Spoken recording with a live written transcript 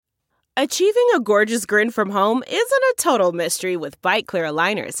Achieving a gorgeous grin from home isn't a total mystery with Byte Clear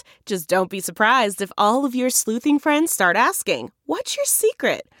aligners. Just don't be surprised if all of your sleuthing friends start asking, "What's your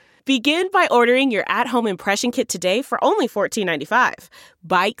secret?" Begin by ordering your at-home impression kit today for only $14.95.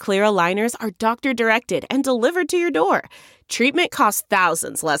 Byte Clear aligners are doctor-directed and delivered to your door. Treatment costs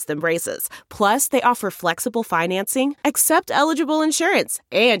thousands less than braces. Plus, they offer flexible financing, accept eligible insurance,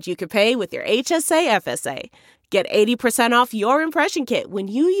 and you can pay with your HSA FSA. Get 80% off your impression kit when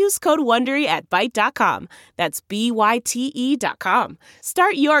you use code WONDERY at Byte.com. That's BYTE.com.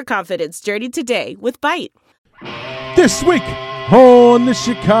 Start your confidence journey today with Byte. This week on the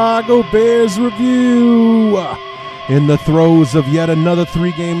Chicago Bears Review, in the throes of yet another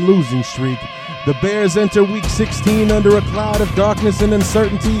 3-game losing streak, the Bears enter Week 16 under a cloud of darkness and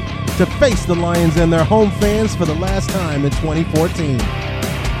uncertainty to face the Lions and their home fans for the last time in 2014.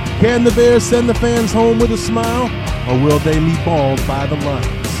 Can the Bears send the fans home with a smile, or will they be mauled by the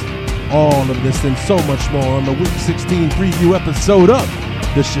Lions? All of this and so much more on the Week 16 preview episode of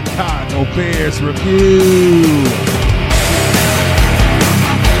the Chicago Bears Review.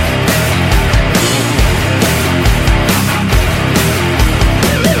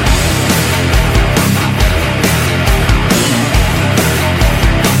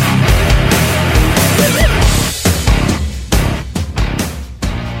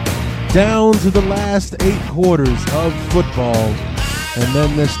 Down to the last 8 quarters of football, and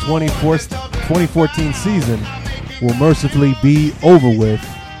then this 2014 season will mercifully be over with,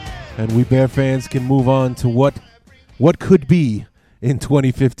 and we Bear fans can move on to what could be in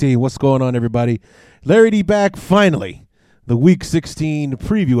 2015. What's going on, everybody? Larry D back finally, the Week 16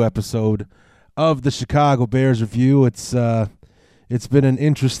 preview episode of the Chicago Bears Review. It's been an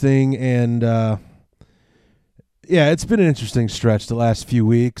interesting and it's been an interesting stretch the last few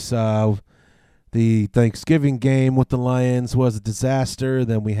weeks. The Thanksgiving game with the Lions was a disaster.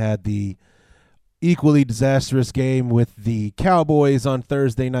 Then we had the equally disastrous game with the Cowboys on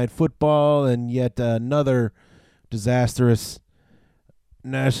Thursday Night Football, and yet another disastrous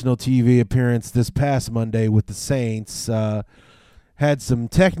national TV appearance this past Monday with the Saints. Had some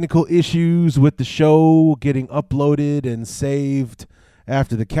technical issues with the show getting uploaded and saved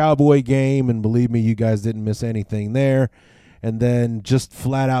after the Cowboy game, and believe me, you guys didn't miss anything there. And then just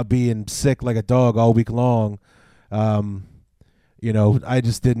flat out being sick like a dog all week long. I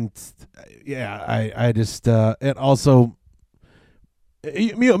just didn't. Yeah, I just and also,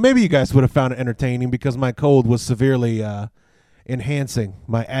 maybe you guys would have found it entertaining because my cold was severely enhancing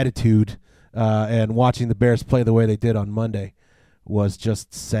my attitude, and watching the Bears play the way they did on Monday was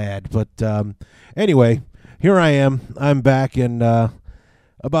just sad. But anyway, here I am. I'm back in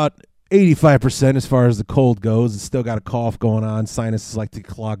about 85% as far as the cold goes. It's still got a cough going on. Sinuses like to get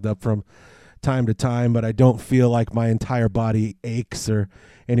clogged up from time to time, but I don't feel like my entire body aches or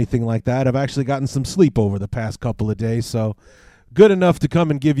anything like that. I've actually gotten some sleep over the past couple of days, so good enough to come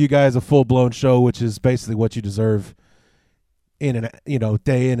and give you guys a full-blown show, which is basically what you deserve day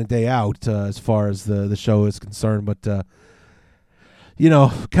in and day out, as far as the show is concerned. But kind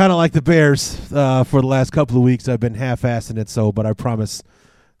of like the Bears, for the last couple of weeks, I've been half-assing it, but I promise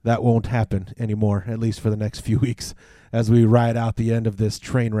that won't happen anymore, at least for the next few weeks, as we ride out the end of this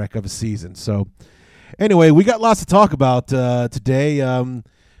train wreck of a season. So anyway, we got lots to talk about today.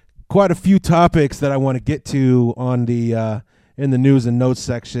 Quite a few topics that I want to get to on the in the news and notes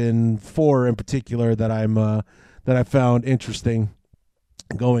section, 4 in particular that I found interesting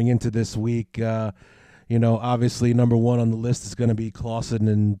going into this week. Obviously number 1 on the list is going to be Clausen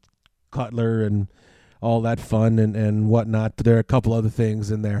and Cutler and all that fun and whatnot. But there are a couple other things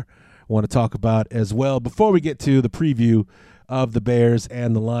in there I want to talk about as well before we get to the preview of the Bears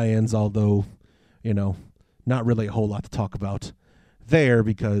and the Lions, although, not really a whole lot to talk about there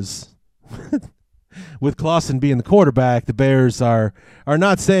because with Clausen being the quarterback, the Bears are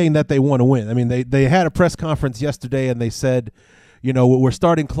not saying that they want to win. I mean, they had a press conference yesterday and they said, we're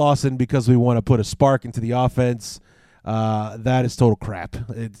starting Clausen because we want to put a spark into the offense. That is total crap.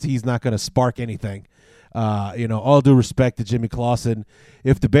 He's not going to spark anything. All due respect to Jimmy Clausen,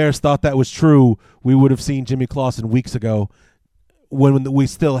 if the Bears thought that was true, we would have seen Jimmy Clausen weeks ago when we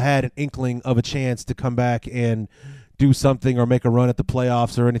still had an inkling of a chance to come back and do something or make a run at the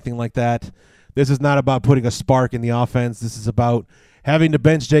playoffs or anything like that. This is not about putting a spark in the offense. This is about having to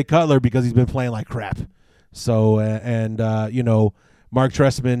bench Jay Cutler because he's been playing like crap. So, Mark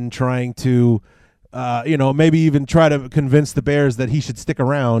Trestman trying to, maybe even try to convince the Bears that he should stick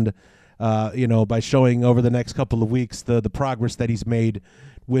around, by showing over the next couple of weeks the progress that he's made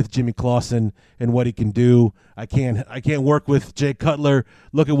with Jimmy Clausen and what he can do. I can't work with Jay Cutler.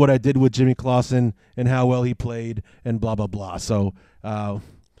 Look at what I did with Jimmy Clausen and how well he played and blah, blah, blah. So,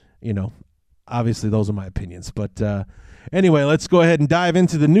 obviously those are my opinions. But anyway, let's go ahead and dive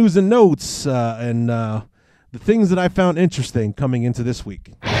into the news and notes and the things that I found interesting coming into this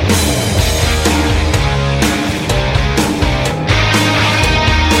week.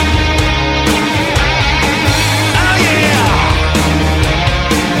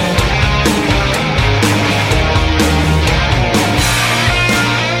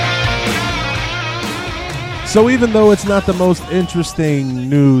 So even though it's not the most interesting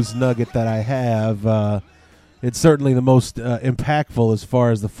news nugget that I have, it's certainly the most impactful as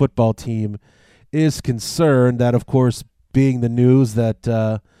far as the football team is concerned. That, of course, being the news that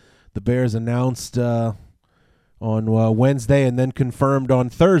the Bears announced on Wednesday and then confirmed on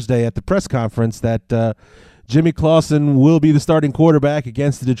Thursday at the press conference that Jimmy Clausen will be the starting quarterback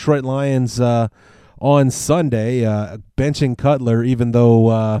against the Detroit Lions on Sunday, benching Cutler, even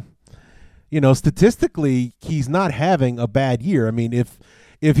though statistically, he's not having a bad year. I mean,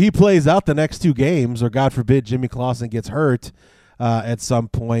 if he plays out the next two games, or God forbid Jimmy Clausen gets hurt at some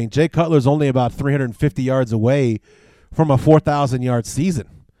point, Jay Cutler's only about 350 yards away from a 4,000-yard season.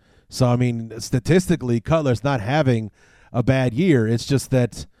 So, I mean, statistically, Cutler's not having a bad year. It's just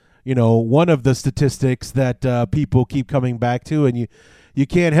that, one of the statistics that people keep coming back to, and you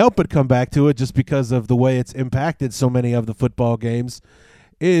can't help but come back to it just because of the way it's impacted so many of the football games,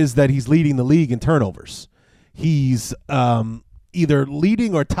 is that he's leading the league in turnovers. He's either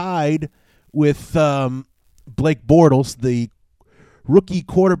leading or tied with Blake Bortles, the rookie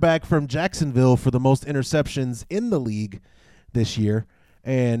quarterback from Jacksonville, for the most interceptions in the league this year.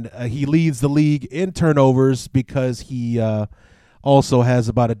 And he leads the league in turnovers because he also has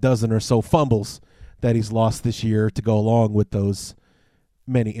about a dozen or so fumbles that he's lost this year to go along with those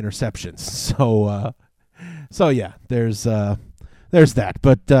many interceptions. So yeah, there's that.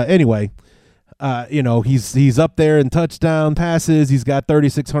 But anyway, he's up there in touchdown passes. He's got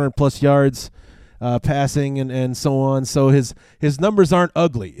 3,600 plus yards passing and so on. So his numbers aren't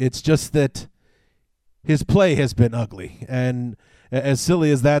ugly. It's just that his play has been ugly. And as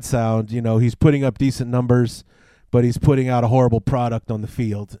silly as that sounds, he's putting up decent numbers, but he's putting out a horrible product on the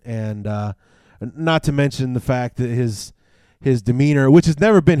field. And not to mention the fact that his demeanor, which has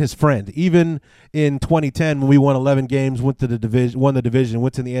never been his friend. Even in 2010, when we won 11 games, won the division, went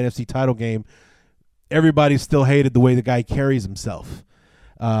to the NFC title game, everybody still hated the way the guy carries himself.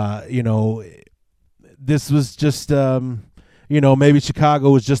 This was just, maybe Chicago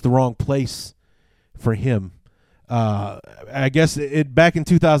was just the wrong place for him. I guess back in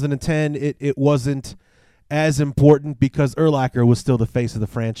 2010, it wasn't as important because Urlacher was still the face of the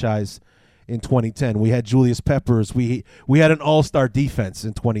franchise. In 2010, we had Julius Peppers. We had an all-star defense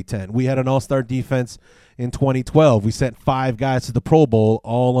in 2010. We had an all-star defense in 2012. We sent 5 guys to the Pro Bowl,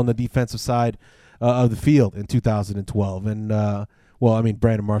 all on the defensive side of the field in 2012. And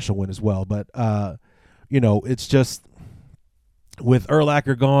Brandon Marshall went as well. But it's just with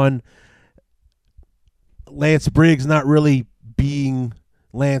Urlacher gone, Lance Briggs not really being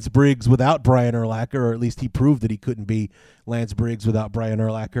Lance Briggs without Brian Urlacher, or at least he proved that he couldn't be Lance Briggs without Brian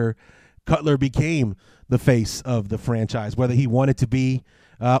Urlacher. Cutler became the face of the franchise, whether he wanted to be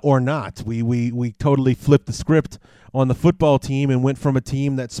or not. We totally flipped the script on the football team and went from a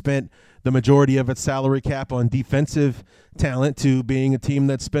team that spent the majority of its salary cap on defensive talent to being a team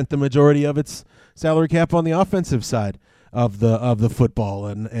that spent the majority of its salary cap on the offensive side of the football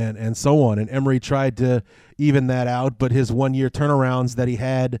and so on. And Emery tried to even that out, but his 1-year turnarounds that he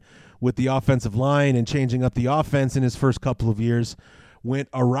had with the offensive line and changing up the offense in his first couple of years went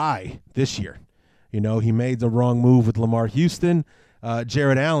awry this year. He made the wrong move with Lamar Houston.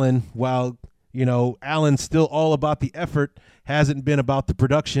 Jared Allen, while, Allen's still all about the effort, hasn't been about the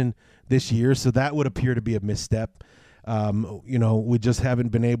production this year, so that would appear to be a misstep. We just haven't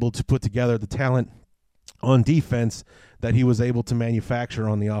been able to put together the talent on defense that he was able to manufacture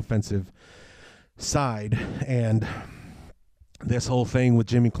on the offensive side. And this whole thing with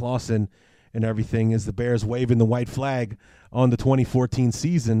Jimmy Clausen and everything is the Bears waving the white flag on the 2014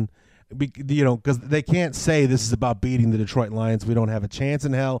 season, because they can't say this is about beating the Detroit Lions. We don't have a chance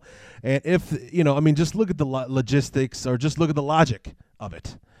in hell. And if, just look at the logistics, or just look at the logic of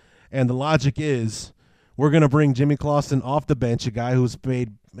it. And the logic is we're going to bring Jimmy Clausen off the bench, a guy who's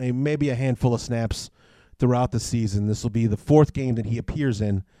made maybe a handful of snaps throughout the season. This will be the 4th game that he appears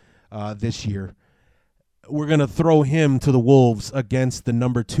in this year. We're going to throw him to the wolves against the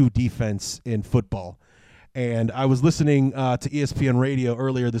number 2 defense in football. And I was listening to ESPN Radio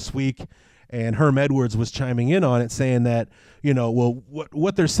earlier this week, and Herm Edwards was chiming in on it, saying that,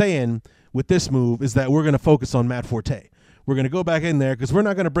 what they're saying with this move is that we're going to focus on Matt Forte. We're going to go back in there because we're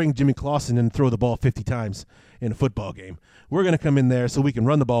not going to bring Jimmy Clausen and throw the ball 50 times in a football game. We're going to come in there so we can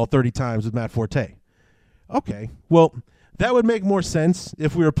run the ball 30 times with Matt Forte. Okay, well, that would make more sense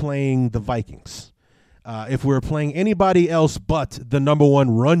if we were playing the Vikings. If we were playing anybody else but the number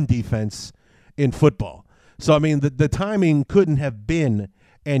one run defense in football. So, I mean, the timing couldn't have been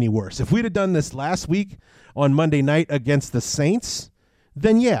any worse. If we'd have done this last week on Monday night against the Saints,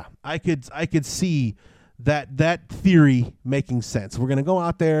 then yeah, I could see that theory making sense. We're going to go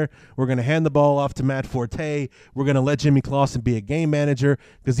out there. We're going to hand the ball off to Matt Forte. We're going to let Jimmy Clausen be a game manager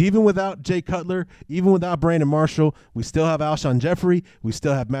because even without Jay Cutler, even without Brandon Marshall, we still have Alshon Jeffrey. We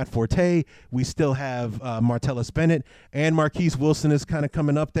still have Matt Forte. We still have Martellus Bennett, and Marquise Wilson is kind of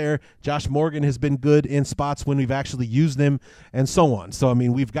coming up there. Josh Morgan has been good in spots when we've actually used them and so on. So, I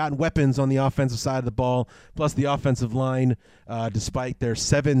mean, we've gotten weapons on the offensive side of the ball, plus the offensive line, despite their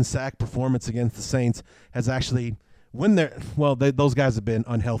 7-sack performance against the Saints, has actually, those guys have been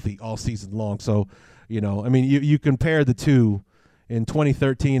unhealthy all season long. So, I mean, you compare the two in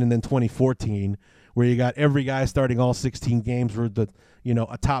 2013 and then 2014, where you got every guy starting all 16 games with a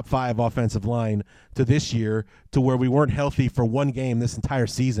top 5 offensive line, to this year, to where we weren't healthy for one game this entire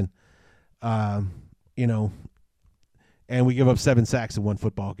season, and we give up 7 sacks in one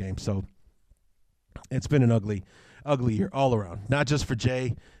football game. So it's been an ugly year all around, not just for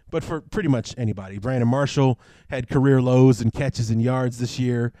Jay, but for pretty much anybody. Brandon Marshall had career lows in catches and yards this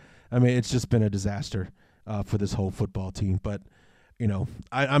year. I mean, it's just been a disaster for this whole football team. But,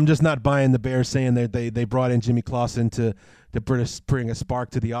 I'm just not buying the Bears saying that they brought in Jimmy Clausen to bring a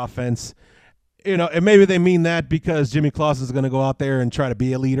spark to the offense. And maybe they mean that because Jimmy Clausen is going to go out there and try to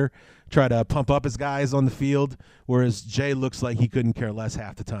be a leader, try to pump up his guys on the field, whereas Jay looks like he couldn't care less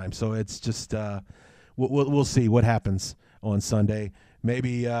half the time. So it's just we'll see what happens on Sunday.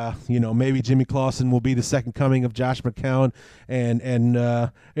 Maybe maybe Jimmy Clausen will be the second coming of Josh McCown, and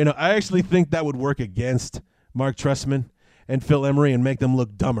I actually think that would work against Mark Trestman and Phil Emery and make them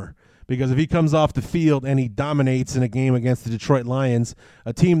look dumber. Because if he comes off the field and he dominates in a game against the Detroit Lions,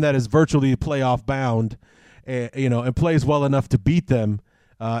 a team that is virtually playoff bound, and plays well enough to beat them,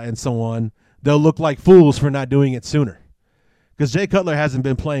 and so on, they'll look like fools for not doing it sooner. Because Jay Cutler hasn't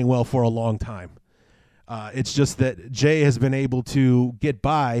been playing well for a long time. It's just that Jay has been able to get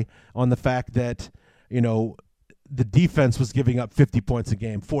by on the fact that, the defense was giving up 50 points a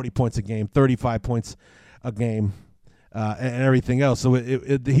game, 40 points a game, 35 points a game, and everything else. So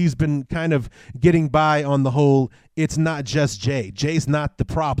he's been kind of getting by on the whole, it's not just Jay. Jay's not the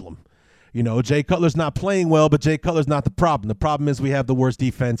problem. Jay Cutler's not playing well, but Jay Cutler's not the problem. The problem is we have the worst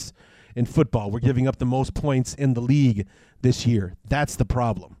defense in football. We're giving up the most points in the league this year. That's the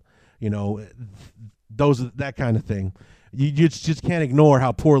problem. That kind of thing. You just can't ignore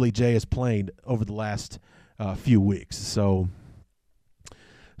how poorly Jay has played over the last few weeks. So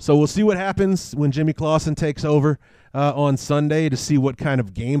we'll see what happens when Jimmy Clausen takes over on Sunday, to see what kind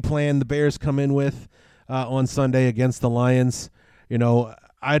of game plan the Bears come in with on Sunday against the Lions.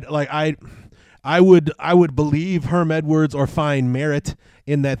 I would believe Herm Edwards or find merit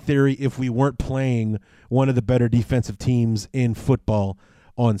in that theory if we weren't playing one of the better defensive teams in football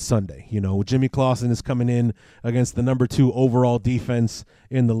on Sunday. Jimmy Clausen is coming in against the number 2 overall defense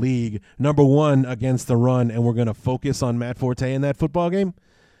in the league, number 1 against the run, and we're going to focus on Matt Forte in that football game.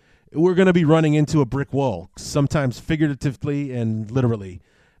 We're going to be running into a brick wall, sometimes figuratively and literally,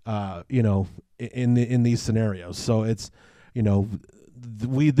 in these scenarios. So it's,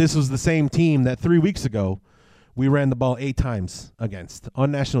 this was the same team that 3 weeks ago we ran the ball 8 times against,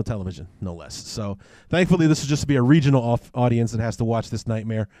 on national television, no less. So thankfully, this will just be a regional audience that has to watch this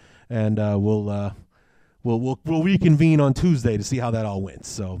nightmare, and we'll reconvene on Tuesday to see how that all went.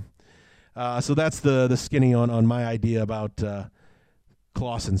 So that's the skinny on my idea about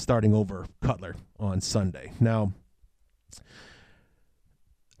Clausen starting over Cutler on Sunday. Now,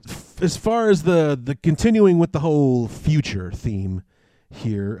 as far as the continuing with the whole future theme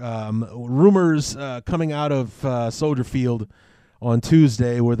here, rumors coming out of Soldier Field on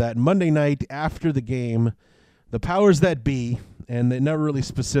Tuesday were that Monday night after the game, the powers that be, and they're never really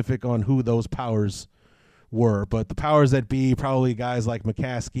specific on who those powers were, but the powers that be, probably guys like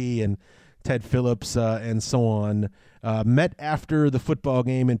McCaskey and Ted Phillips and so on, met after the football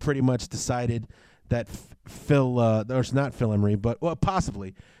game and pretty much decided that not Phil Emery, but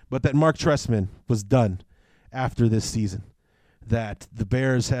possibly, but that Mark Trestman was done after this season. That the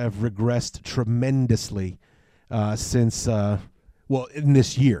Bears have regressed tremendously since in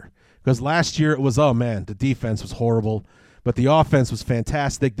this year. Because last year it was, the defense was horrible, but the offense was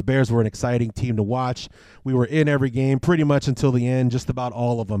fantastic. The Bears were an exciting team to watch. We were in every game pretty much until the end, just about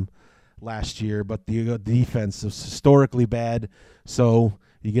all of them. last year, but the defense was historically bad. So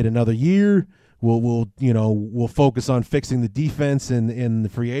you get another year. We'll focus on fixing the defense in the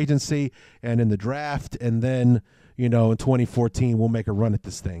free agency and in the draft, and then in 2014 we'll make a run at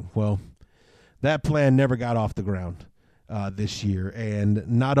this thing. Well, that plan never got off the ground this year, and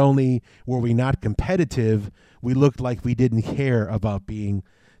not only were we not competitive, we looked like we didn't care about being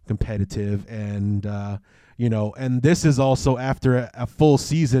competitive, and and this is also after a full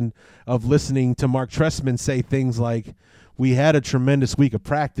season of listening to Mark Trestman say things like, we had a tremendous week of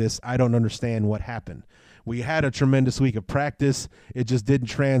practice. I don't understand what happened. We had a tremendous week of practice. It just didn't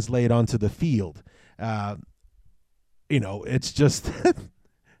translate onto the field. It's just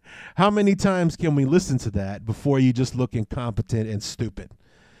how many times can we listen to that before you just look incompetent and stupid?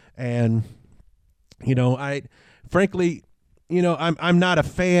 And, I'm not a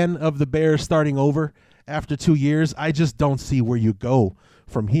fan of the Bears starting over after 2 years. I just don't see where you go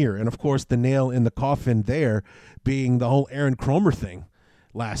from here. And, of course, the nail in the coffin there being the whole Aaron Kromer thing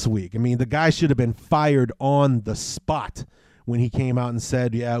last week. I mean, the guy should have been fired on the spot when he came out and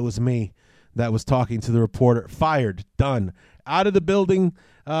said, yeah, it was me that was talking to the reporter. Fired, done, out of the building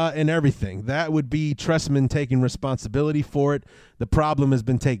and everything. That would be Trestman taking responsibility for it. The problem has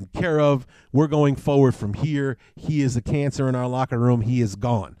been taken care of. We're going forward from here. He is a cancer in our locker room. He is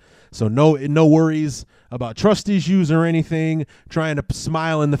gone. So no worries about trust issues or anything, trying to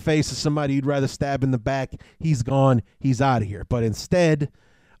smile in the face of somebody you'd rather stab in the back. He's gone. He's out of here. But instead,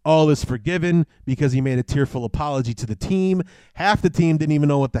 all is forgiven because he made a tearful apology to the team. Half the team didn't even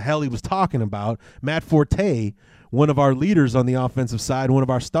know what the hell he was talking about. Matt Forte, one of our leaders on the offensive side, one of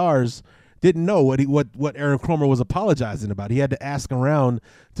our stars, didn't know what Aaron Kromer was apologizing about. He had to ask around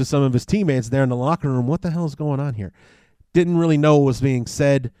to some of his teammates there in the locker room, what the hell is going on here? Didn't really know what was being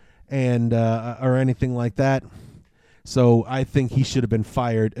said and or anything like that. So I think he should have been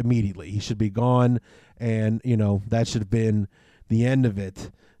fired immediately. He should be gone, and that should have been the end of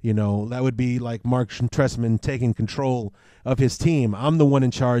it. That would be like Mark Trestman taking control of his team. I'm the one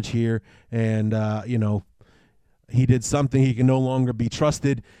in charge here, and he did something. He can no longer be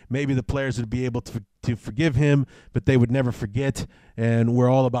trusted. Maybe the players would be able to forgive him, but they would never forget. And we're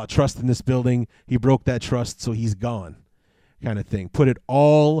all about trust in this building. He broke that trust, so he's gone, kind of thing. Put it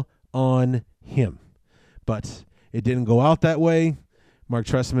all on him. But it didn't go out that way. Mark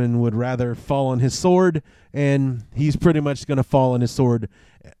Trestman would rather fall on his sword, and he's pretty much going to fall on his sword,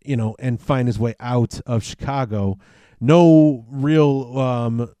 and find his way out of Chicago. No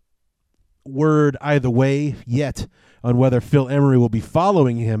real word either way yet on whether Phil Emery will be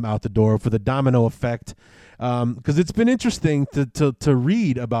following him out the door for the domino effect, because it's been interesting to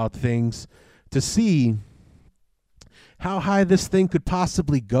read about things, to see how high this thing could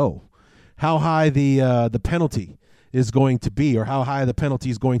possibly go, how high the penalty is going to be, or how high the penalty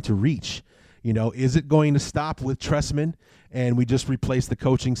is going to reach. Is it going to stop with Trestman and we just replace the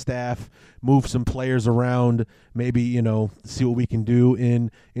coaching staff, move some players around, maybe, see what we can do in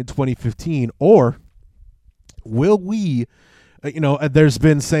 2015? Or will we, there's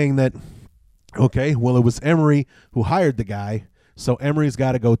been saying that, okay, well, it was Emery who hired the guy, so Emery's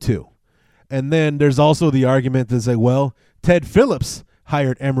got to go too. And then there's also the argument that say, well, Ted Phillips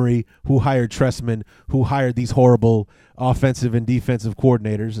hired Emery, who hired Trestman, who hired these horrible offensive and defensive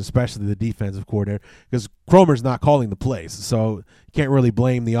coordinators, especially the defensive coordinator, because Kromer's not calling the plays. So you can't really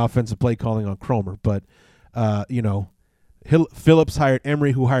blame the offensive play calling on Kromer. But, Phillips hired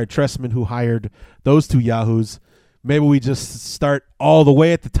Emery, who hired Trestman, who hired those two yahoos. Maybe we just start all the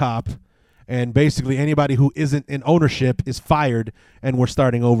way at the top, and basically anybody who isn't in ownership is fired, and we're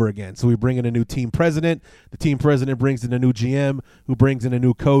starting over again. So we bring in a new team president. The team president brings in a new GM, who brings in a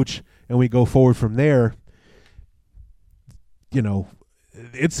new coach, and we go forward from there.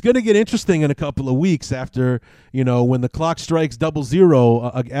 It's going to get interesting in a couple of weeks after, when the clock strikes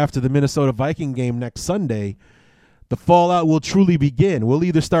 00 after the Minnesota Viking game next Sunday. The fallout will truly begin. We'll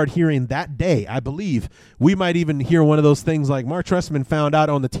either start hearing that day, I believe. We might even hear one of those things like Mark Trestman found out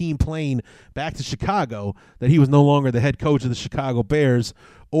on the team plane back to Chicago that he was no longer the head coach of the Chicago Bears.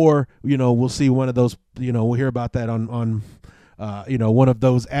 Or, we'll see one of those, we'll hear about that on one of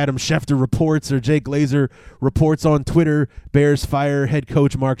those Adam Schefter reports or Jake Glazer reports on Twitter. Bears fire head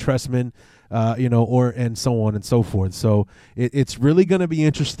coach Mark Trestman, and so on and so forth. So it's really going to be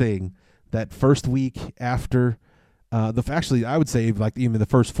interesting that first week after actually, I would say like even the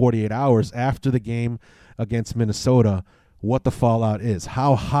first 48 hours after the game against Minnesota, what the fallout is.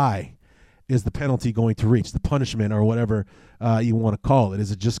 How high is the penalty going to reach, the punishment or whatever you want to call it?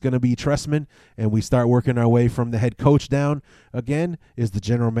 Is it just going to be Trestman and we start working our way from the head coach down again? Is the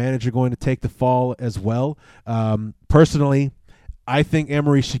general manager going to take the fall as well? Personally, I think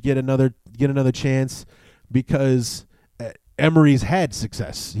Emory should get another chance because Emory's had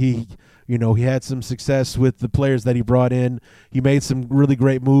success. He had some success with the players that he brought in. He made some really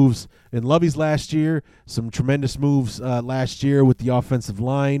great moves in Lovey's last year, some tremendous moves last year with the offensive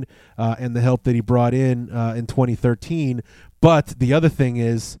line and the help that he brought in 2013. But the other thing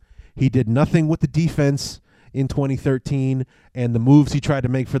is he did nothing with the defense in 2013, and the moves he tried to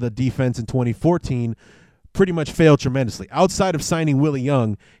make for the defense in 2014 pretty much failed tremendously. Outside of signing Willie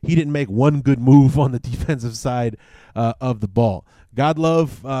Young, he didn't make one good move on the defensive side of the ball. God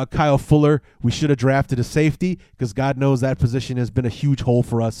love Kyle Fuller. We should have drafted a safety because God knows that position has been a huge hole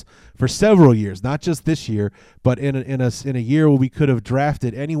for us for several years, not just this year, but in a year where we could have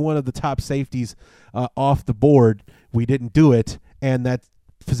drafted any one of the top safeties off the board. We didn't do it, and that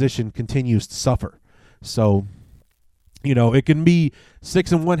position continues to suffer. So, it can be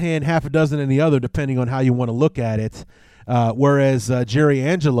 6 in one hand, half a dozen in the other, depending on how you want to look at it. Whereas Jerry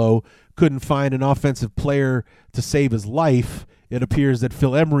Angelo couldn't find an offensive player to save his life, it appears that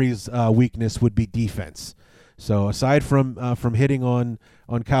Phil Emery's weakness would be defense. So aside from hitting on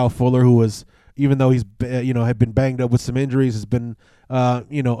Kyle Fuller, who was, even though he's had been banged up with some injuries, has been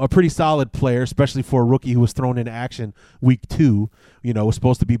a pretty solid player, especially for a rookie who was thrown into action week 2. Was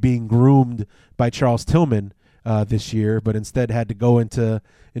supposed to be being groomed by Charles Tillman this year, but instead had to go into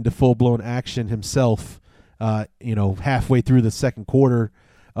full-blown action himself, halfway through the second quarter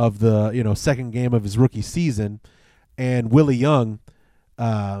of the, second game of his rookie season. And Willie Young,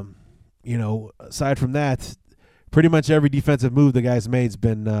 aside from that, pretty much every defensive move the guy's made's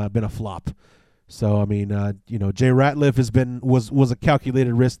been a flop. So, Jay Ratliff was a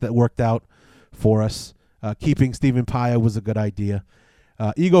calculated risk that worked out for us. Keeping Stephen Paya was a good idea.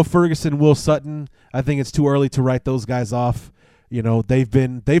 Ego Ferguson, Will Sutton, I think it's too early to write those guys off.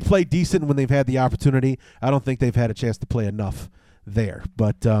 They've played decent when they've had the opportunity. I don't think they've had a chance to play enough there.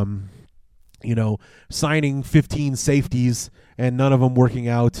 But, signing 15 safeties and none of them working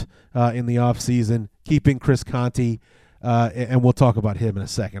out in the offseason, keeping Chris Conte, and we'll talk about him in a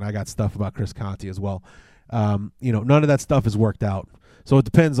second. I got stuff about Chris Conte as well. None of that stuff has worked out. So it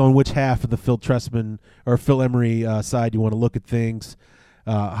depends on which half of the Phil Trestman or Phil Emery side you want to look at things.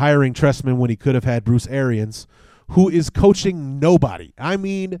 Hiring Trestman when he could have had Bruce Arians, who is coaching nobody. I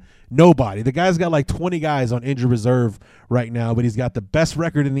mean, nobody. The guy's got like 20 guys on injured reserve right now, but he's got the best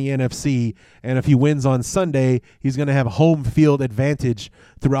record in the NFC, and if he wins on Sunday, he's going to have home field advantage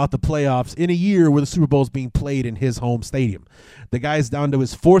throughout the playoffs in a year where the Super Bowl is being played in his home stadium. The guy's down to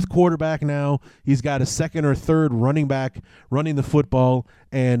his 4th quarterback now. He's got a 2nd or 3rd running back running the football,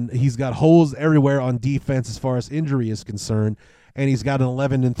 and he's got holes everywhere on defense as far as injury is concerned, and he's got an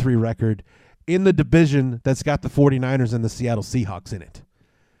 11-3 record in the division that's got the 49ers and the Seattle Seahawks in it.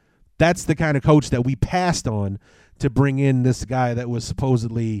 That's the kind of coach that we passed on to bring in this guy that was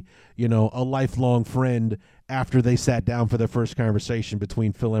supposedly, a lifelong friend after they sat down for their first conversation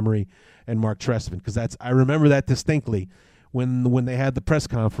between Phil Emery and Mark Trestman. Because I remember that distinctly when they had the press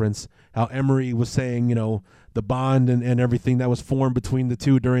conference, how Emery was saying, the bond and everything that was formed between the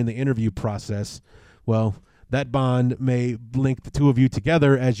two during the interview process. Well, that bond may link the two of you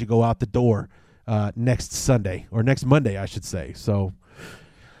together as you go out the door next Sunday, or next Monday, I should say. So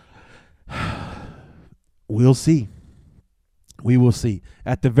we'll see. We will see.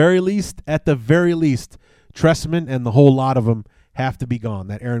 At the very least, Trestman and the whole lot of them have to be gone.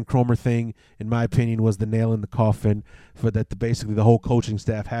 That Aaron Kromer thing, in my opinion, was the nail in the coffin for that. Basically, the whole coaching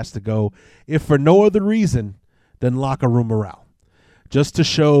staff has to go, if for no other reason than locker room morale. Just to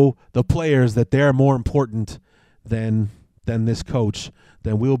show the players that they're more important than this coach,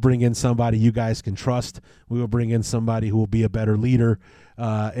 then we'll bring in somebody you guys can trust. We will bring in somebody who will be a better leader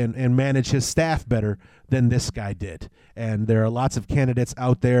and manage his staff better than this guy did. And there are lots of candidates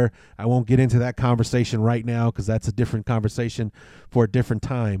out there. I won't get into that conversation right now because that's a different conversation for a different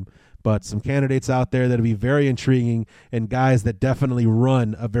time. But some candidates out there that will be very intriguing and guys that definitely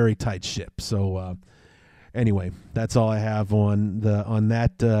run a very tight ship. So, anyway, that's all I have on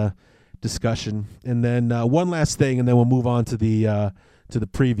that discussion. And then one last thing, and then we'll move on to the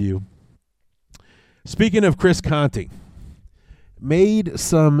preview. Speaking of Chris Conte, made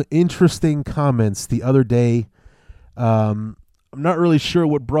some interesting comments the other day. I'm not really sure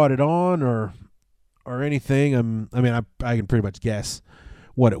what brought it on or anything. I can pretty much guess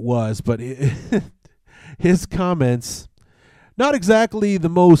what it was, but his comments, not exactly the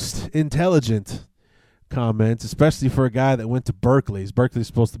most intelligent comments, especially for a guy that went to Berkeley. Berkeley's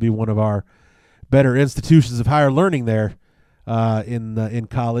supposed to be one of our better institutions of higher learning there in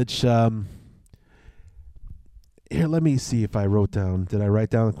college. Here, let me see if I wrote down. Did I write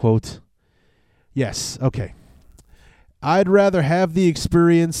down a quote? Yes. Okay. I'd rather have the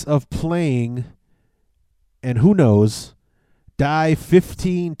experience of playing and who knows, die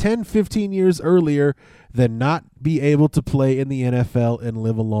 10, 15 years earlier than not be able to play in the NFL and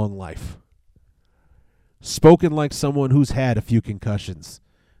live a long life. Spoken like someone who's had a few concussions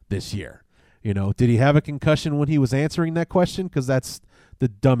this year. You know, did he have a concussion when he was answering that question? Because that's the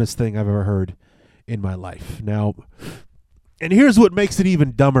dumbest thing I've ever heard in my life. Now, and here's what makes it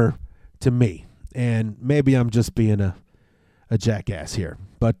even dumber to me. And maybe I'm just being a jackass here.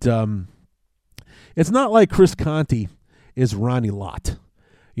 But it's not like Chris Conte is Ronnie Lott.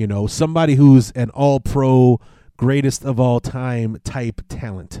 You know, somebody who's an all-pro, greatest of all time type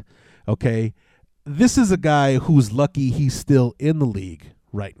talent. Okay? This is a guy who's lucky he's still in the league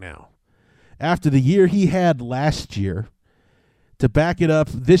right now. After the year he had last year, to back it up,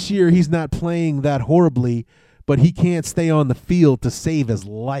 this year he's not playing that horribly, but he can't stay on the field to save his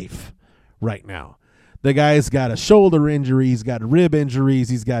life right now. The guy's got a shoulder injury, he's got rib injuries,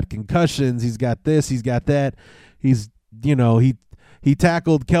 he's got concussions, he's got this, he's got that. He's, you know, he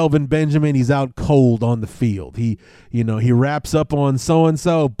tackled Kelvin Benjamin, he's out cold on the field. He wraps up on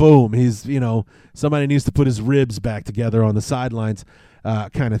so-and-so, boom, he's, you know, somebody needs to put his ribs back together on the sidelines,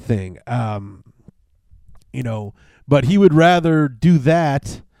 kind of thing. You know, but he would rather do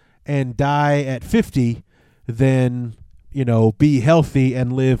that and die at 50 than, you know, be healthy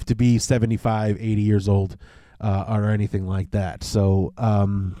and live to be 75, 80 years old, or anything like that. So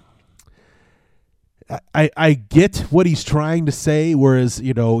I get what he's trying to say, whereas,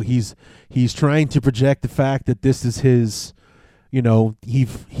 you know, he's trying to project the fact that this is his, you know, he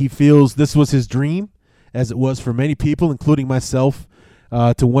feels this was his dream, as it was for many people, including myself,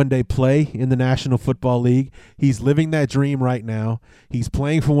 to one day play in the National Football League. He's living that dream right now. He's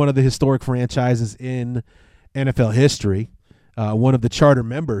playing for one of the historic franchises in NFL history, one of the charter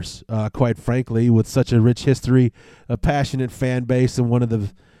members, quite frankly, with such a rich history, a passionate fan base, and one of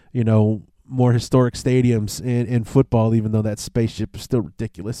the, you know, more historic stadiums in football, even though that spaceship is still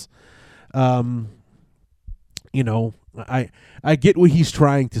ridiculous. You know, I get what he's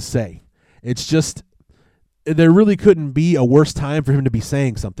trying to say. It's just there really couldn't be a worse time for him to be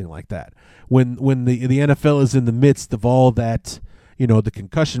saying something like that. When the NFL is in the midst of all that, you know, the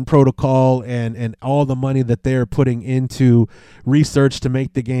concussion protocol and all the money that they're putting into research to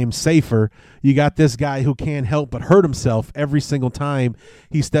make the game safer, you got this guy who can't help but hurt himself every single time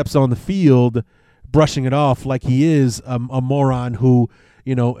he steps on the field, brushing it off like he is a moron who,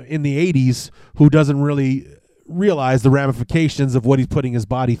 you know, in the 80s, who doesn't really realize the ramifications of what he's putting his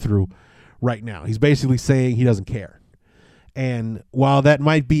body through right now. He's basically saying he doesn't care. And while that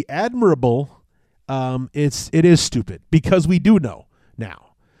might be admirable, it is stupid, because we do know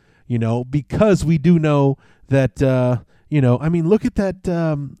now, you know, because we do know that, you know, I mean, look at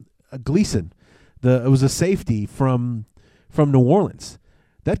that Gleason. It was a safety from New Orleans.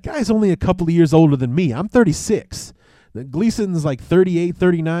 That guy's only a couple of years older than me. I'm 36. Gleason's like 38,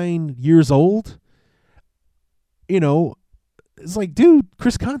 39 years old. You know, it's like, dude,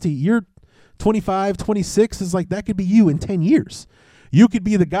 Chris Conte, you're 25, 26, is like, that could be you in 10 years. You could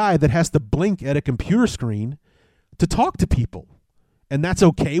be the guy that has to blink at a computer screen to talk to people. And that's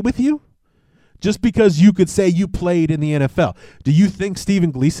okay with you? Just because you could say you played in the NFL. Do you think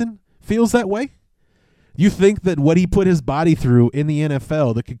Steven Gleason feels that way? You think that what he put his body through in the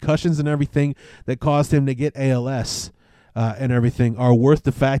NFL, the concussions and everything that caused him to get ALS and everything, are worth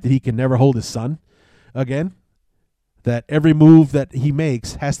the fact that he can never hold his son again? That every move that he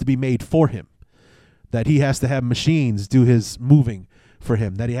makes has to be made for him. That he has to have machines do his moving for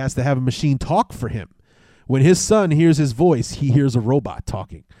him. That he has to have a machine talk for him. When his son hears his voice, he hears a robot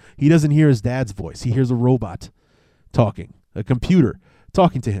talking. He doesn't hear his dad's voice. He hears a robot talking, a computer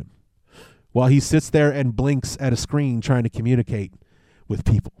talking to him, while he sits there and blinks at a screen trying to communicate with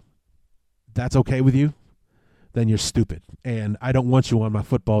people. That's okay with you? Then you're stupid. And I don't want you on my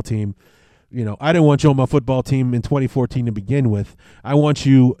football team. You know, I didn't want you on my football team in 2014 to begin with. I want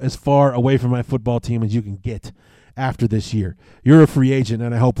you as far away from my football team as you can get after this year. You're a free agent,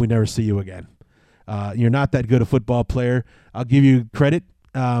 and I hope we never see you again. You're not that good a football player. I'll give you credit.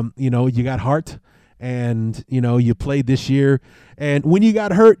 You know, you got heart, and, you know, you played this year. And when you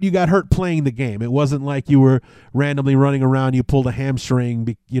got hurt playing the game. It wasn't like you were randomly running around, you pulled a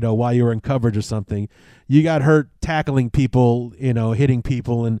hamstring, you know, while you were in coverage or something. You got hurt tackling people, you know, hitting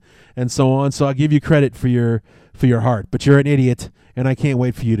people and so on. So I'll give you credit for your heart, but you're an idiot, and I can't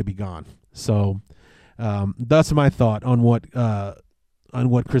wait for you to be gone. So that's my thought on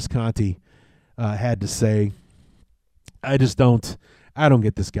what Chris Conte had to say. I don't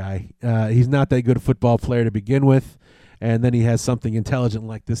get this guy. He's not that good a football player to begin with, and then he has something intelligent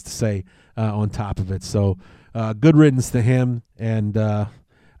like this to say on top of it. So good riddance to him, and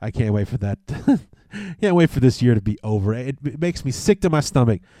I can't wait for that. Can't wait for this year to be over. It makes me sick to my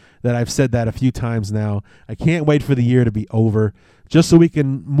stomach that I've said that a few times now. I can't wait for the year to be over just so we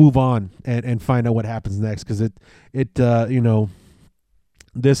can move on and find out what happens next, because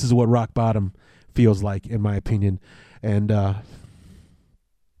this is what rock bottom feels like, in my opinion, and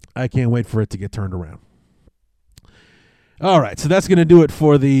I can't wait for it to get turned around. All right, so that's going to do it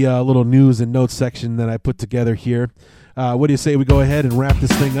for the little news and notes section that I put together here. What do you say we go ahead and wrap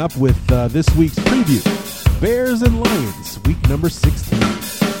this thing up with this week's preview? Bears and Lions, week number 16.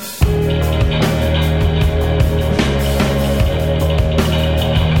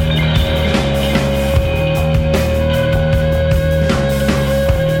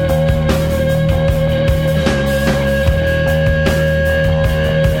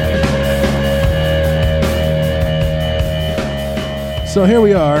 So here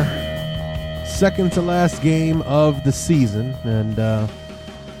we are, second to last game of the season, and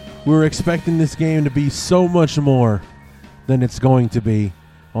we're expecting this game to be so much more than it's going to be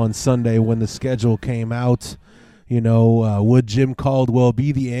on Sunday when the schedule came out. Would Jim Caldwell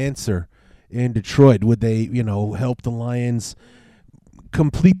be the answer in Detroit? Would they, help the Lions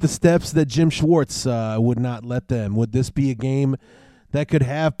complete the steps that Jim Schwartz would not let them? Would this be a game that could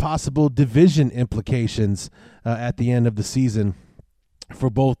have possible division implications at the end of the season for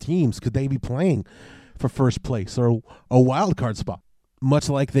both teams? Could they be playing for first place or a wild card spot, much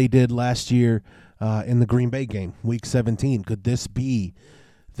like they did last year in the Green Bay game, Week 17? Could this be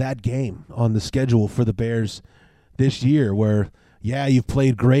that game on the schedule for the Bears this year where, yeah, you've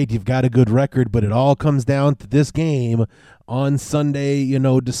played great, you've got a good record, but it all comes down to this game on Sunday,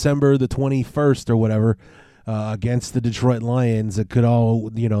 December the 21st or whatever, against the Detroit Lions? It could all,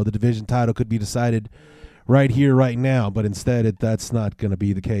 the division title could be decided right here, right now, but instead that's not going to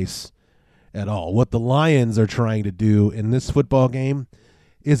be the case at all. What the Lions are trying to do in this football game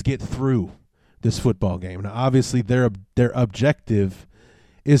is get through this football game. Now, obviously, their objective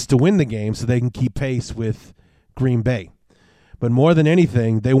is to win the game so they can keep pace with Green Bay. But more than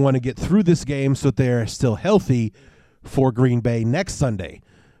anything, they want to get through this game so that they are still healthy for Green Bay next Sunday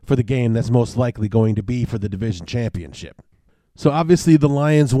for the game that's most likely going to be for the division championship. So obviously the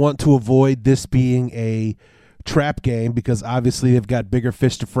Lions want to avoid this being a trap game because obviously they've got bigger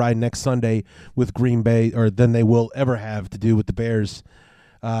fish to fry next Sunday with Green Bay or than they will ever have to do with the Bears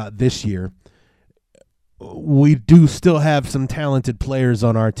this year. We do still have some talented players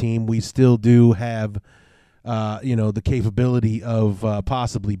on our team. We still do have, the capability of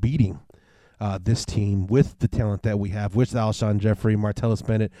possibly beating this team with the talent that we have, with Alshon Jeffrey, Martellus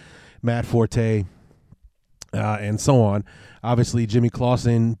Bennett, Matt Forte, and so on. Obviously, Jimmy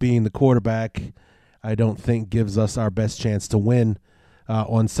Clausen being the quarterback, I don't think gives us our best chance to win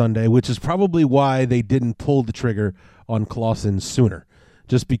on Sunday, which is probably why they didn't pull the trigger on Clausen sooner,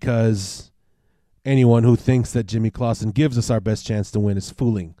 just because anyone who thinks that Jimmy Clausen gives us our best chance to win is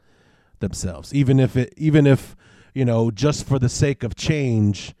fooling themselves. Even if just for the sake of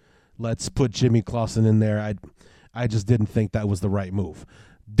change, let's put Jimmy Clausen in there. I just didn't think that was the right move.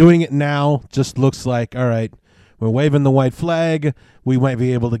 Doing it now just looks like, all right, we're waving the white flag. We might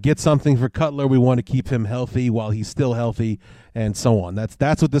be able to get something for Cutler. We want to keep him healthy while he's still healthy, and so on.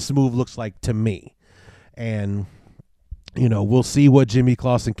 That's what this move looks like to me. And, we'll see what Jimmy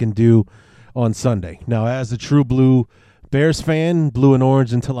Clausen can do on Sunday. Now, as a true blue Bears fan, blue and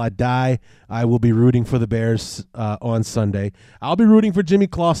orange until I die, I will be rooting for the Bears on Sunday. I'll be rooting for Jimmy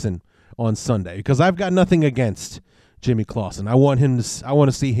Clausen on Sunday because I've got nothing against Jimmy Clausen. I want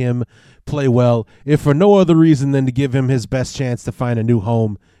to see him play well, if for no other reason than to give him his best chance to find a new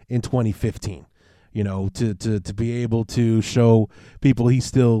home in 2015. To be able to show people he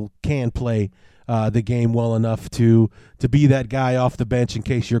still can play the game well enough to be that guy off the bench in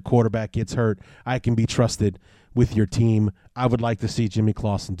case your quarterback gets hurt. I can be trusted with your team. I would like to see Jimmy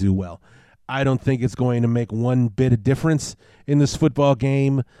Clausen do well. I don't think it's going to make one bit of difference in this football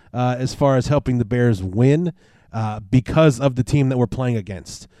game as far as helping the Bears win because of the team that we're playing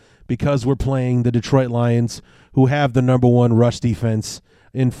against, because we're playing the Detroit Lions, who have the number one rush defense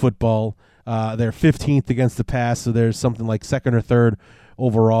in football. They're 15th against the pass, so there's something like second or third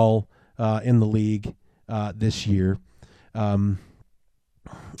overall in the league this year. Like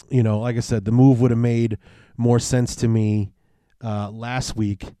I said, the move would have made more sense to me last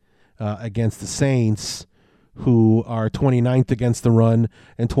week against the Saints, who are 29th against the run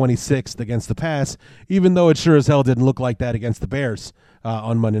and 26th against the pass, even though it sure as hell didn't look like that against the Bears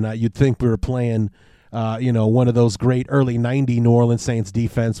on Monday night. You'd think we were playing one of those great early '90 New Orleans Saints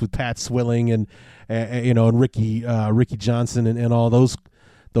defense with Pat Swilling and Ricky Johnson and all those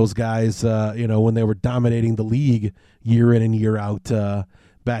guys, when they were dominating the league year in and year out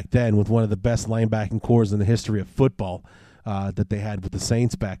back then, with one of the best linebacking cores in the history of football that they had with the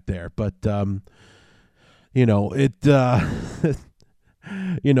Saints back there. But,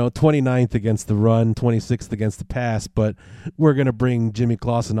 29th against the run, 26th against the pass, but we're going to bring Jimmy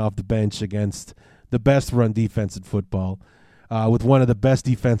Clausen off the bench against the best run defense in football, with one of the best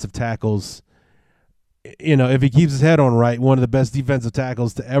defensive tackles. If he keeps his head on right, one of the best defensive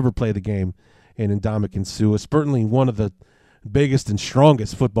tackles to ever play the game in Ndamukong Suh, is certainly one of the biggest and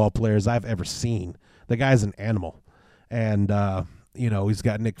strongest football players I've ever seen. The guy's an animal. And, he's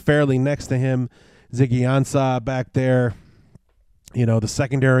got Nick Fairley next to him, Ziggy Ansah back there. The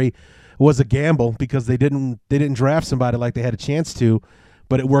secondary was a gamble because they didn't draft somebody like they had a chance to,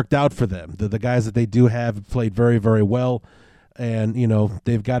 but it worked out for them. The guys that they do have played very, very well. And,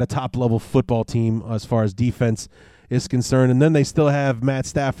 they've got a top-level football team as far as defense is concerned. And then they still have Matt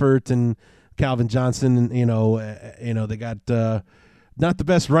Stafford and Calvin Johnson. And, they got not the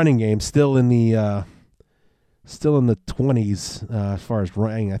best running game, still in the 20s as far as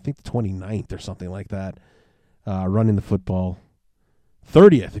running. I think the 29th or something like that, running the football.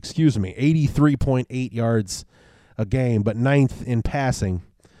 30th, 83.8 yards a game, but 9th in passing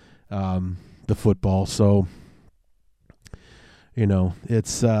the football. So,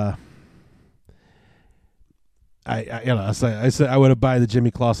 it's I said I would have buy the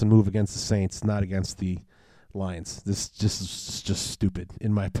Jimmy Clausen move against the Saints, not against the Lions. This just stupid,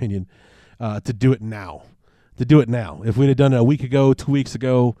 in my opinion, to do it now. If we'd have done it a week ago, 2 weeks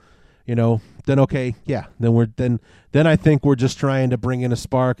ago, then okay, yeah, then I think we're just trying to bring in a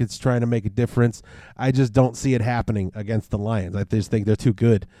spark. It's trying to make a difference. I just don't see it happening against the Lions. I just think they're too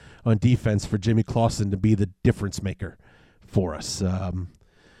good on defense for Jimmy Clausen to be the difference maker for us.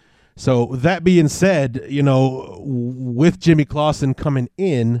 So that being said, with Jimmy Clausen coming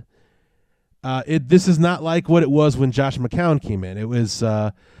in, this is not like what it was when Josh McCown came in. It was,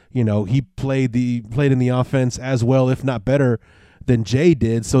 he played in the offense as well, if not better, than Jay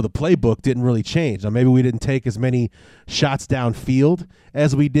did, so the playbook didn't really change. Now, maybe we didn't take as many shots downfield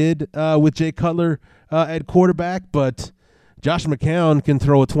as we did with Jay Cutler at quarterback, but Josh McCown can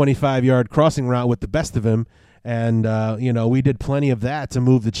throw a 25-yard crossing route with the best of him, and, we did plenty of that to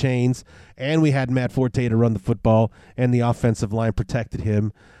move the chains, and we had Matt Forte to run the football, and the offensive line protected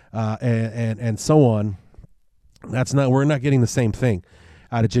him, and so on. We're not getting the same thing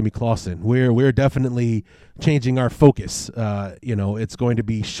out of Jimmy Clausen. We're definitely changing our focus. It's going to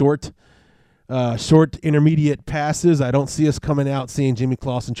be short intermediate passes. I don't see us coming out seeing Jimmy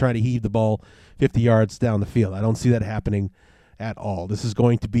Clausen trying to heave the ball 50 yards down the field. I don't see that happening at all. This is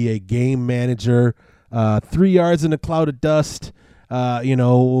going to be a game manager, 3 yards in a cloud of dust.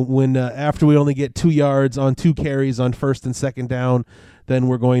 When after we only get 2 yards on 2 carries on first and second down, then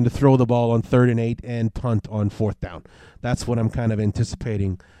we're going to throw the ball on 3rd and 8 and punt on 4th down. That's what I'm kind of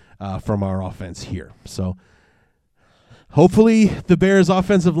anticipating from our offense here. So hopefully the Bears'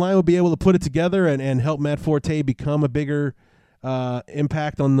 offensive line will be able to put it together and help Matt Forte become a bigger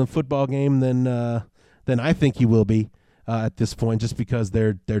impact on the football game than I think he will be at this point, just because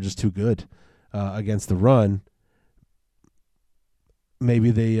they're just too good against the run.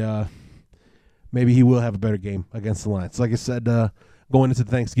 Maybe he will have a better game against the Lions. Like I said, going into the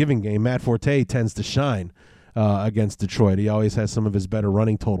Thanksgiving game, Matt Forte tends to shine against Detroit. He always has some of his better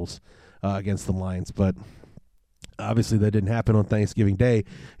running totals against the Lions, but obviously that didn't happen on Thanksgiving Day.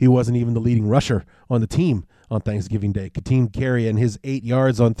 He wasn't even the leading rusher on the team on Thanksgiving Day. Kateem Carey and his 8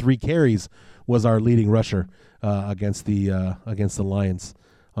 yards on 3 carries was our leading rusher against the Lions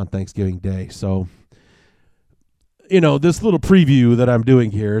on Thanksgiving Day. So, this little preview that I'm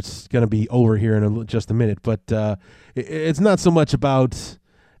doing here, it's going to be over here in just a minute, but it's not so much about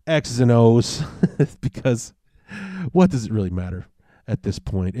X's and O's because what does it really matter at this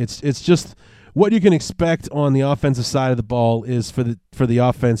point? It's just what you can expect on the offensive side of the ball is for the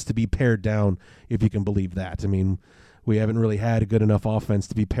offense to be pared down, if you can believe that. I mean, we haven't really had a good enough offense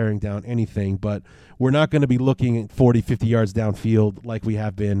to be paring down anything, but we're not going to be looking at 40, 50 yards downfield like we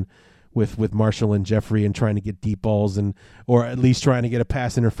have been with Marshall and Jeffrey and trying to get deep balls or at least trying to get a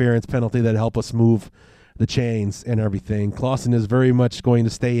pass interference penalty that help us move the chains and everything. Clausen is very much going to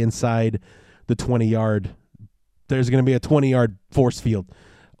stay inside the 20-yard. There's going to be a 20-yard force field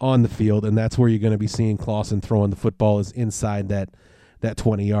on the field, and that's where you're going to be seeing Clausen throwing the football is inside that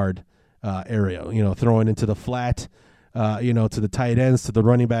 20-yard area. Throwing into the flat, to the tight ends, to the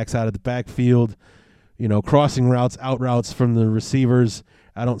running backs out of the backfield. crossing routes, out routes from the receivers.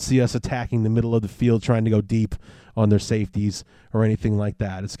 I don't see us attacking the middle of the field trying to go deep on their safeties or anything like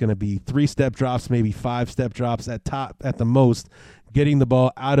that. It's going to be 3-step drops, maybe 5-step drops at the most, getting the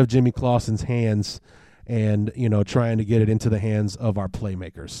ball out of Jimmy Clausen's hands and, trying to get it into the hands of our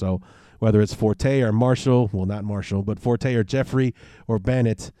playmakers. So whether it's Forte or Marshall, well, not Marshall, but Forte or Jeffrey or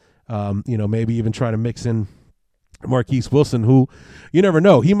Bennett, maybe even try to mix in Marquise Wilson, who you never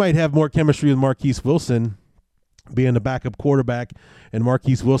know. He might have more chemistry with Marquise Wilson being the backup quarterback and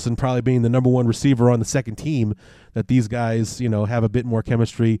Marquise Wilson probably being the number one receiver on the second team, that these guys, have a bit more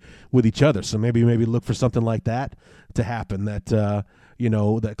chemistry with each other. So maybe look for something like that to happen, that,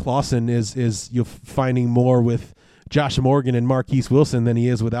 that Clausen is you're finding more with Josh Morgan and Marquise Wilson than he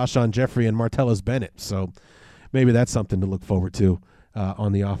is with Alshon Jeffrey and Martellus Bennett. So maybe that's something to look forward to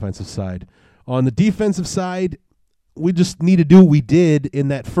on the offensive side. On the defensive side, we just need to do what we did in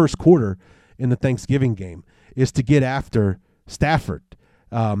that first quarter in the Thanksgiving game, is to get after Stafford.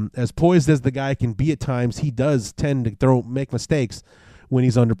 As poised as the guy can be at times, he does tend to make mistakes when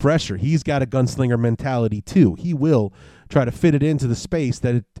he's under pressure. He's got a gunslinger mentality too. He will try to fit it into the space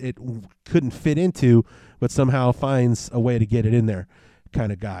that it couldn't fit into, but somehow finds a way to get it in there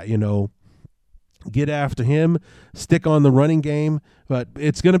kind of guy. Get after him, stick on the running game, but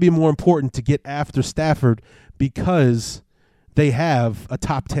it's going to be more important to get after Stafford because they have a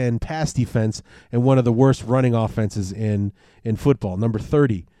top 10 pass defense and one of the worst running offenses in football, number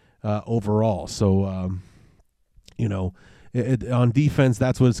 30 overall. So, on defense,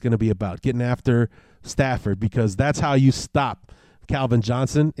 that's what it's going to be about, getting after Stafford, because that's how you stop Calvin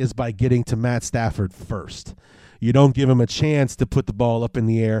Johnson, is by getting to Matt Stafford first. You don't give him a chance to put the ball up in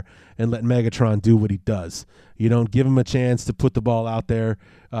the air and let Megatron do what he does. You don't give him a chance to put the ball out there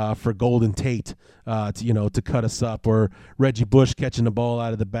for Golden Tate, to cut us up, or Reggie Bush catching the ball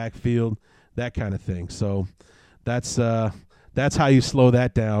out of the backfield, that kind of thing. So that's how you slow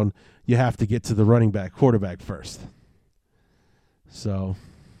that down. You have to get to the quarterback first. So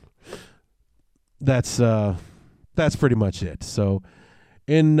that's pretty much it. So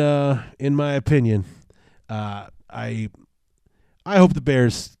in my opinion, I hope the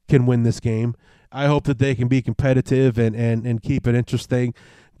Bears can win this game. I hope that they can be competitive and keep it interesting.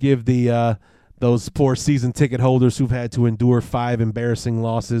 Give those poor season ticket holders who've had to endure 5 embarrassing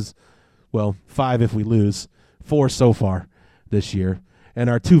losses, well, 5 if we lose, 4 so far this year, and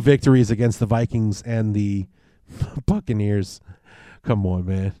our 2 victories against the Vikings and the Buccaneers. Come on,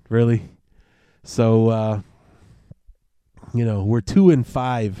 man, really? So we're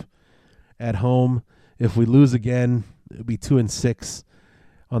 2-5 at home. If we lose again, it'll be 2-6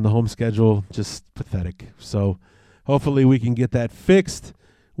 on the home schedule. Just pathetic. So hopefully we can get that fixed.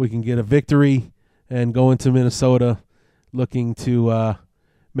 We can get a victory and go into Minnesota looking to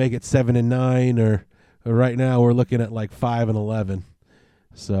make it 7-9, or right now we're looking at like 5-11.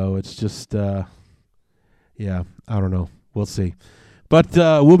 So it's just, I don't know. We'll see. But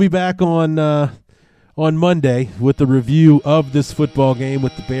we'll be back on Monday with the review of this football game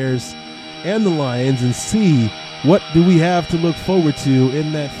with the Bears and the Lions, and see what do we have to look forward to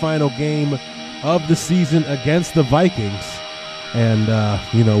in that final game of the season against the Vikings. And,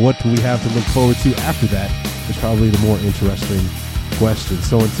 what do we have to look forward to after that is probably the more interesting question.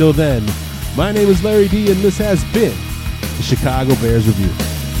 So until then, my name is Larry D, and this has been the Chicago Bears Review.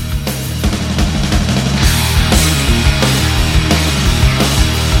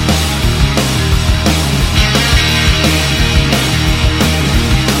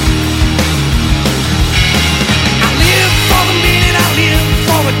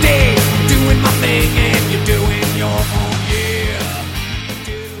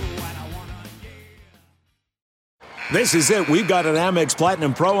 This is it. We've got an Amex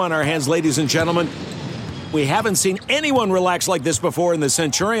Platinum Pro on our hands, ladies and gentlemen. We haven't seen anyone relax like this before in the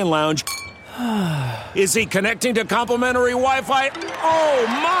Centurion Lounge. Is he connecting to complimentary Wi-Fi? Oh,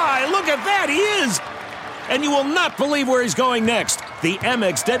 my! Look at that! He is! And you will not believe where he's going next. The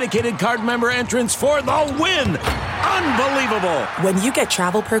Amex dedicated card member entrance for the win! Unbelievable! When you get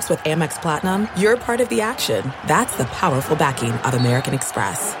travel perks with Amex Platinum, you're part of the action. That's the powerful backing of American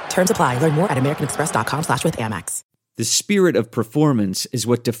Express. Terms apply. Learn more at americanexpress.com/withAmex. The spirit of performance is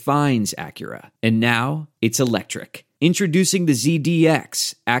what defines Acura. And now, it's electric. Introducing the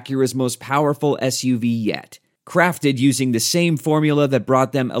ZDX, Acura's most powerful SUV yet. Crafted using the same formula that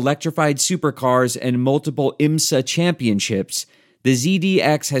brought them electrified supercars and multiple IMSA championships, the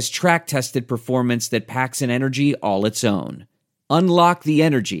ZDX has track-tested performance that packs an energy all its own. Unlock the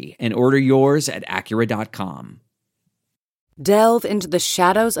energy and order yours at Acura.com. Delve into the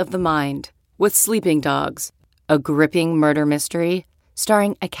shadows of the mind with Sleeping Dogs, a gripping murder mystery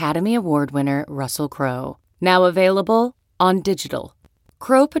starring Academy Award winner Russell Crowe. Now available on digital.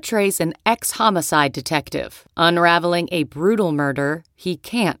 Crowe portrays an ex-homicide detective, unraveling a brutal murder he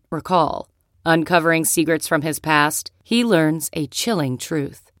can't recall. Uncovering secrets from his past, he learns a chilling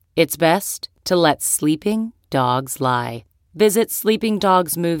truth. It's best to let sleeping dogs lie. Visit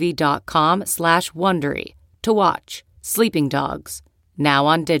sleepingdogsmovie.com/Wondery to watch Sleeping Dogs, now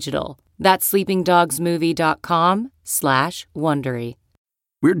on digital. That's sleepingdogsmovie.com/Wondery.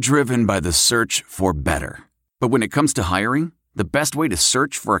 We're driven by the search for better. But when it comes to hiring, the best way to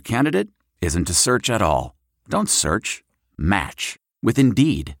search for a candidate isn't to search at all. Don't search, match with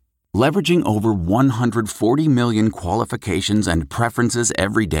Indeed. Leveraging over 140 million qualifications and preferences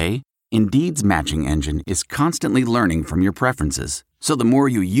every day, Indeed's matching engine is constantly learning from your preferences. So the more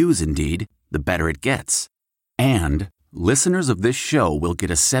you use Indeed, the better it gets. And listeners of this show will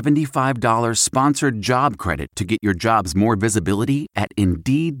get a $75 sponsored job credit to get your jobs more visibility at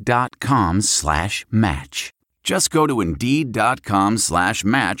Indeed.com/match. Just go to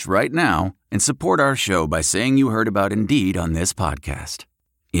Indeed.com/match right now and support our show by saying you heard about Indeed on this podcast.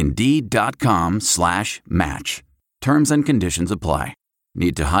 Indeed.com/match. Terms and conditions apply.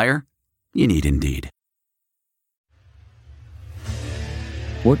 Need to hire? You need Indeed.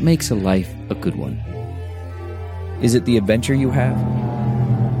 What makes a life a good one? Is it the adventure you have?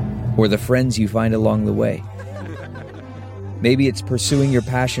 Or the friends you find along the way? Maybe it's pursuing your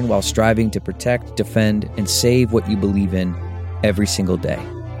passion while striving to protect, defend, and save what you believe in every single day.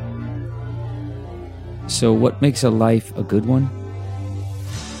 So what makes a life a good one?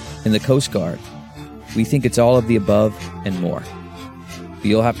 In the Coast Guard, we think it's all of the above and more. But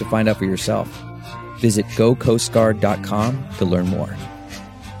you'll have to find out for yourself. Visit GoCoastGuard.com to learn more.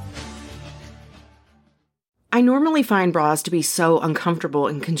 I normally find bras to be so uncomfortable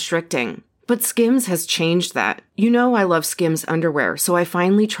and constricting, but Skims has changed that. You know I love Skims underwear, so I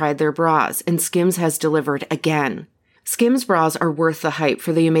finally tried their bras, and Skims has delivered again. Skims bras are worth the hype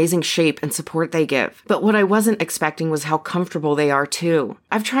for the amazing shape and support they give, but what I wasn't expecting was how comfortable they are too.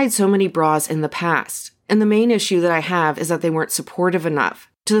 I've tried so many bras in the past, and the main issue that I have is that they weren't supportive enough,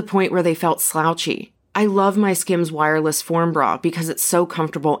 to the point where they felt slouchy. I love my Skims wireless form bra because it's so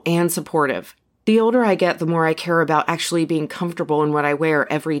comfortable and supportive. The older I get, the more I care about actually being comfortable in what I wear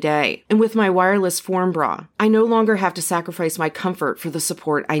every day. And with my wireless form bra, I no longer have to sacrifice my comfort for the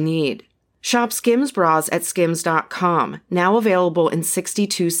support I need. Shop Skims bras at skims.com, now available in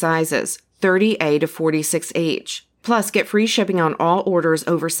 62 sizes, 30A to 46H. Plus, get free shipping on all orders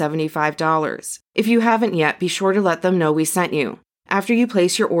over $75. If you haven't yet, be sure to let them know we sent you. After you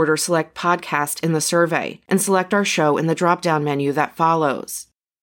place your order, select podcast in the survey and select our show in the drop-down menu that follows.